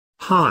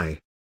Hi.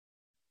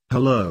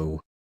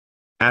 Hello.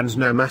 And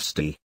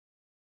Namaste.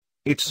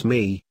 It's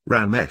me,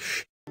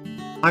 Ramesh.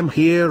 I'm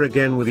here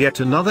again with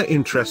yet another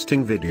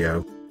interesting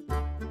video.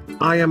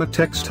 I am a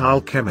textile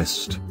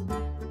chemist.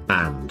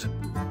 And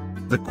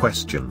the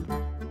question,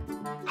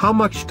 how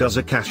much does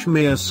a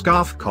cashmere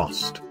scarf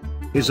cost,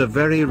 is a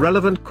very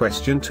relevant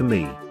question to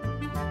me.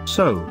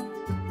 So,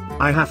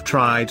 I have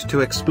tried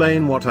to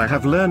explain what I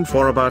have learned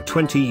for about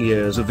 20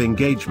 years of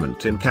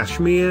engagement in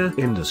cashmere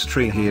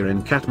industry here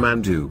in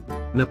Kathmandu,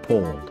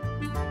 Nepal.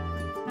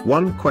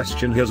 One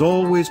question has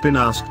always been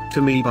asked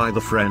to me by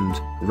the friend,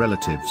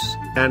 relatives,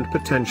 and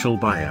potential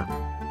buyer.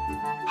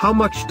 How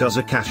much does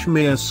a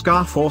cashmere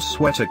scarf or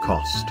sweater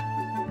cost?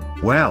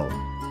 Well,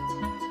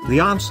 the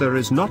answer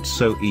is not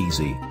so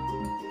easy.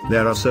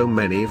 There are so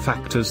many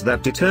factors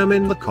that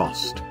determine the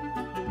cost.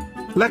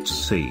 Let's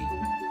see.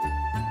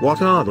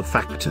 What are the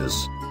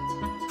factors?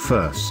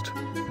 First,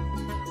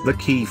 the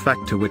key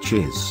factor, which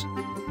is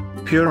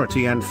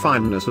purity and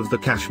fineness of the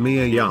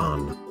cashmere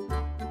yarn.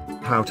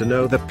 How to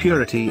know the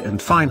purity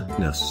and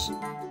fineness?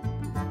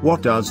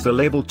 What does the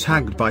label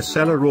tagged by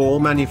seller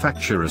or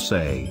manufacturer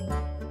say?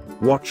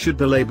 What should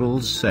the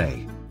labels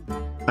say?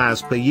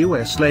 As per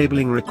US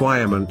labeling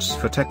requirements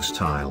for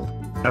textile,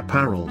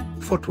 apparel,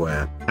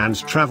 footwear, and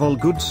travel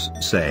goods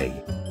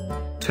say,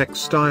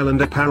 textile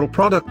and apparel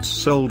products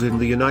sold in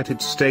the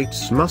United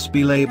States must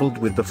be labeled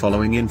with the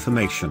following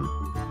information: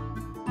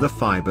 the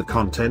fiber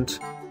content,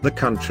 the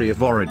country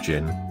of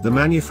origin, the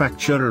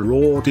manufacturer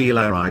or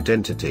dealer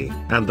identity,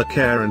 and the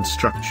care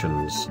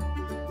instructions.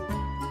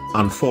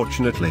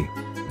 Unfortunately,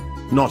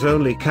 not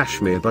only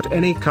cashmere but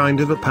any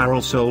kind of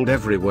apparel sold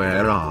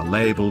everywhere are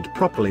labeled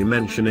properly,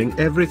 mentioning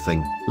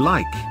everything,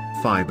 like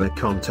fiber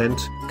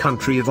content,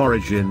 country of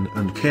origin,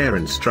 and care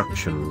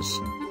instructions.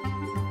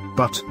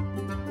 But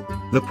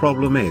the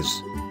problem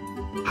is,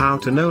 how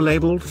to know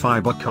labeled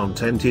fiber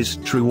content is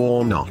true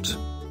or not?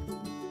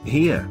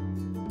 Here,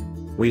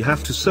 we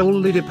have to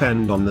solely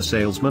depend on the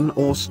salesman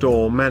or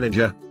store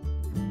manager.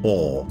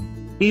 Or,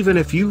 even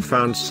if you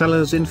found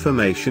seller's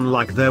information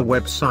like their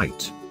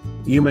website,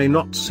 you may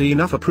not see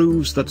enough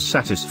proofs that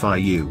satisfy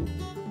you.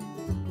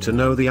 To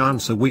know the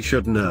answer, we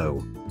should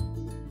know.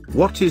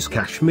 What is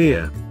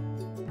cashmere?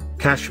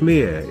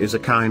 Cashmere is a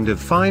kind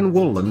of fine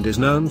wool and is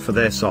known for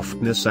their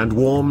softness and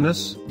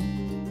warmness.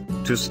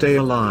 To stay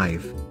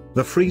alive,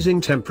 the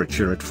freezing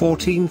temperature at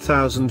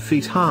 14,000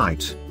 feet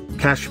height,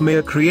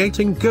 cashmere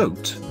creating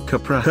goat,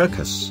 Copra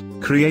hircus,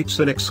 creates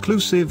an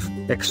exclusive,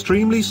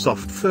 extremely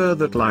soft fur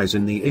that lies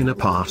in the inner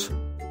part.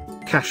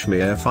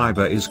 Cashmere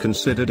fiber is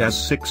considered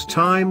as 6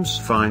 times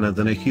finer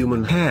than a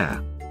human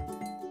hair.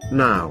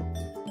 Now,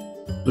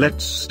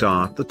 let's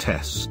start the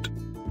test.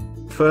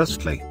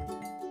 Firstly,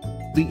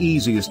 the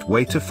easiest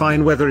way to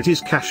find whether it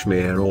is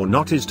cashmere or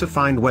not is to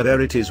find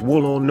whether it is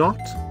wool or not.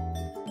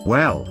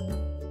 Well,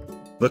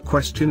 the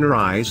question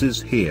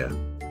arises here.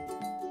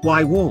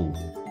 Why wool?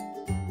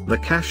 The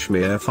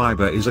cashmere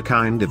fiber is a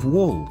kind of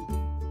wool.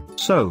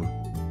 So,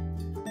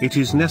 it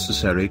is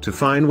necessary to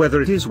find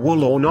whether it is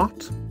wool or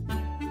not.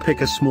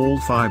 Pick a small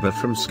fiber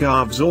from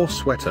scarves or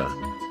sweater.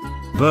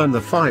 Burn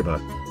the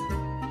fiber.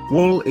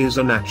 Wool is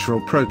a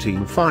natural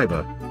protein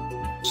fiber.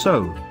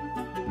 So,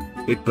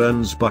 it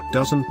burns but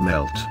doesn't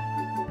melt.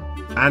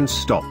 And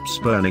stops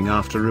burning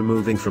after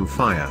removing from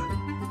fire.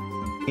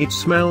 It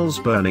smells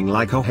burning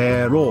like a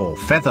hair or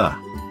feather.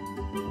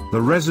 The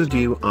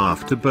residue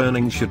after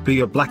burning should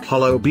be a black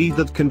hollow bead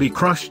that can be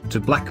crushed to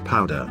black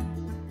powder.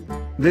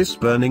 This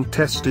burning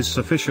test is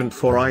sufficient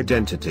for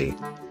identity.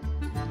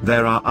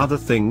 There are other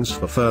things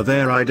for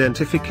further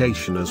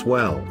identification as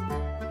well.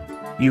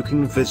 You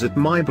can visit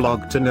my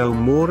blog to know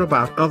more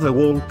about other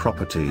wool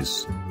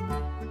properties.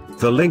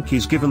 The link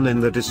is given in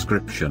the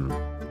description.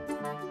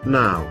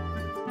 Now,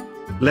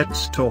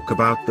 let's talk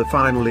about the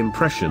final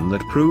impression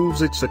that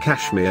proves it's a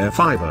cashmere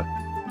fiber.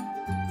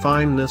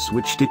 Fineness,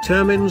 which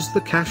determines the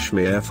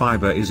cashmere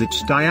fiber, is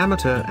its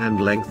diameter and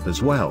length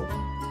as well.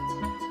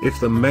 If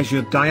the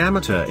measured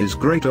diameter is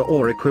greater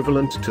or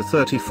equivalent to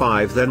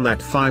 35, then that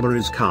fiber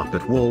is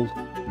carpet wool.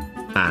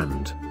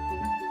 And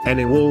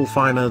any wool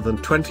finer than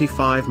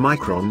 25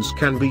 microns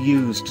can be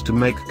used to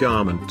make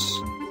garments.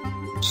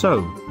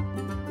 So,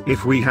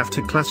 if we have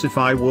to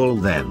classify wool,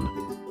 then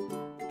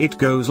it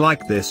goes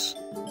like this.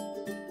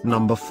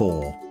 Number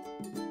 4.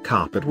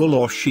 Carpet wool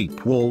or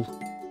sheep wool.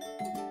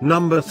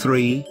 Number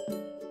 3.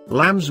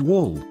 Lamb's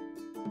wool.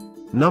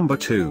 Number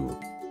 2.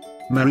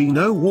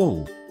 Merino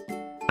wool.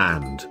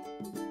 And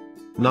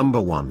number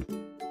 1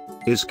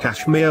 is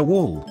cashmere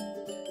wool.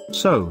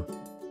 So,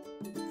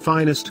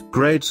 finest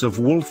grades of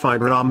wool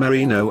fiber are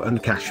merino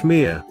and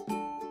cashmere.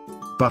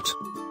 But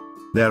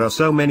there are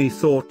so many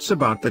thoughts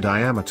about the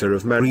diameter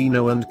of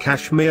merino and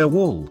cashmere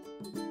wool.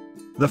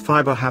 The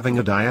fiber having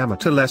a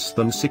diameter less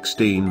than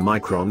 16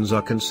 microns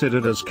are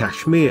considered as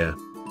cashmere.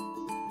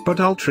 But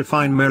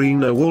ultrafine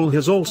merino wool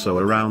has also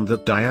around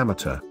that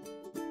diameter.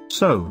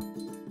 So,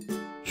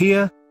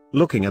 here,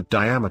 looking at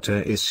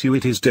diameter issue,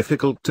 it is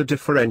difficult to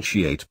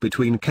differentiate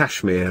between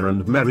cashmere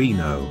and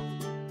merino.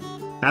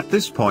 At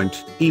this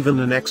point, even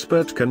an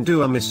expert can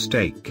do a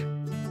mistake.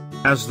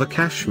 As the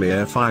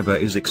cashmere fiber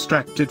is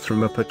extracted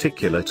from a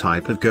particular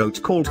type of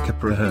goat called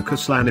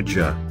Caprihercus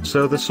laniger,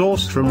 so the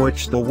source from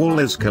which the wool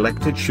is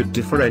collected should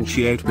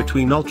differentiate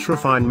between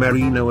ultrafine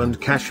merino and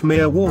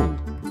cashmere wool.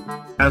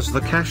 As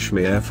the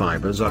cashmere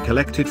fibers are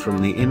collected from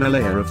the inner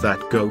layer of that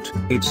goat,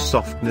 its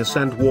softness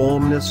and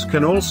warmness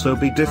can also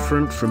be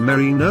different from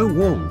merino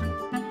wool.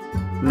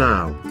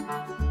 Now,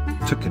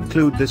 to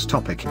conclude this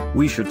topic,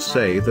 we should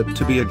say that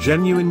to be a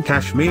genuine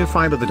cashmere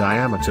fiber, the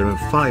diameter of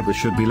fiber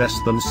should be less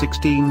than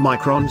 16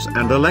 microns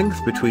and a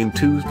length between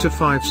 2 to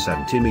 5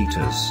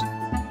 centimeters.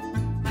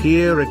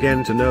 Here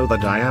again, to know the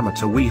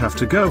diameter we have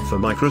to go for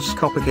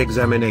microscopic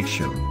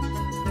examination.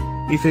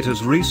 If it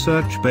is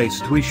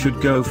research-based we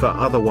should go for,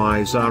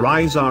 otherwise our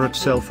eyes are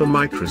itself a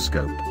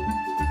microscope.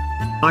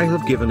 I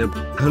have given a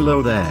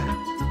hello there.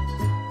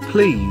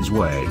 Please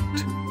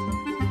wait.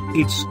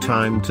 It's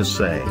time to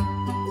say,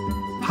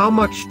 how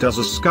much does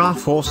a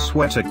scarf or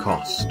sweater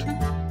cost?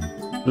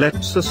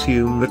 Let's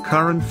assume the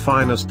current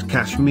finest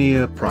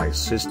cashmere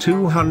price is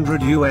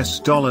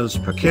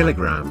 $200 per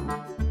kilogram.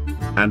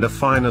 And a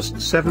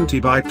finest 70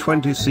 by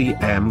 20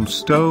 cm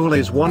stole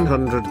is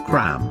 100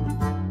 gram.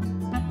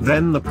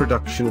 Then the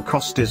production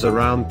cost is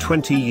around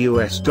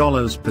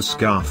 $20 per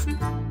scarf.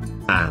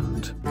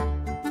 And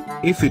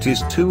if it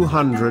is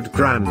 200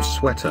 grand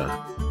sweater,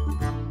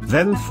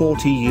 then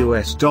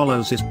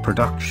 $40 is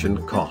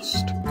production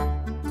cost.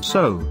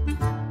 So,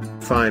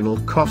 final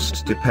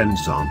cost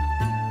depends on: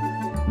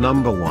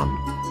 number 1,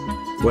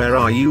 where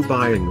are you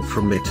buying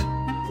from it?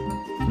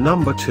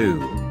 Number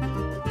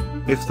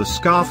 2, if the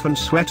scarf and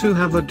sweater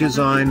have a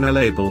designer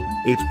label,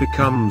 it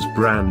becomes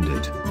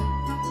branded.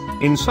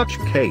 In such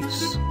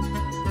case,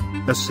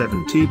 a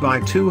 70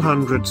 by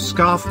 200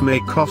 scarf may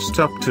cost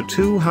up to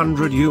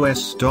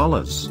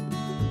 $200,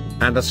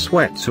 and a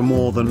sweater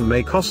more than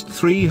may cost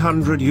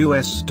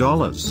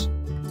 $300.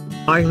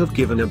 I have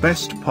given a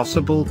best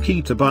possible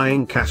key to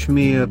buying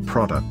cashmere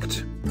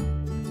product.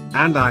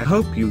 And I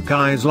hope you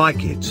guys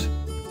like it.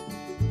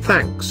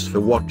 Thanks for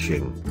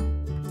watching.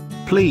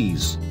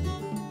 Please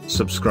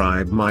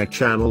subscribe my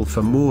channel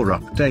for more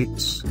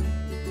updates.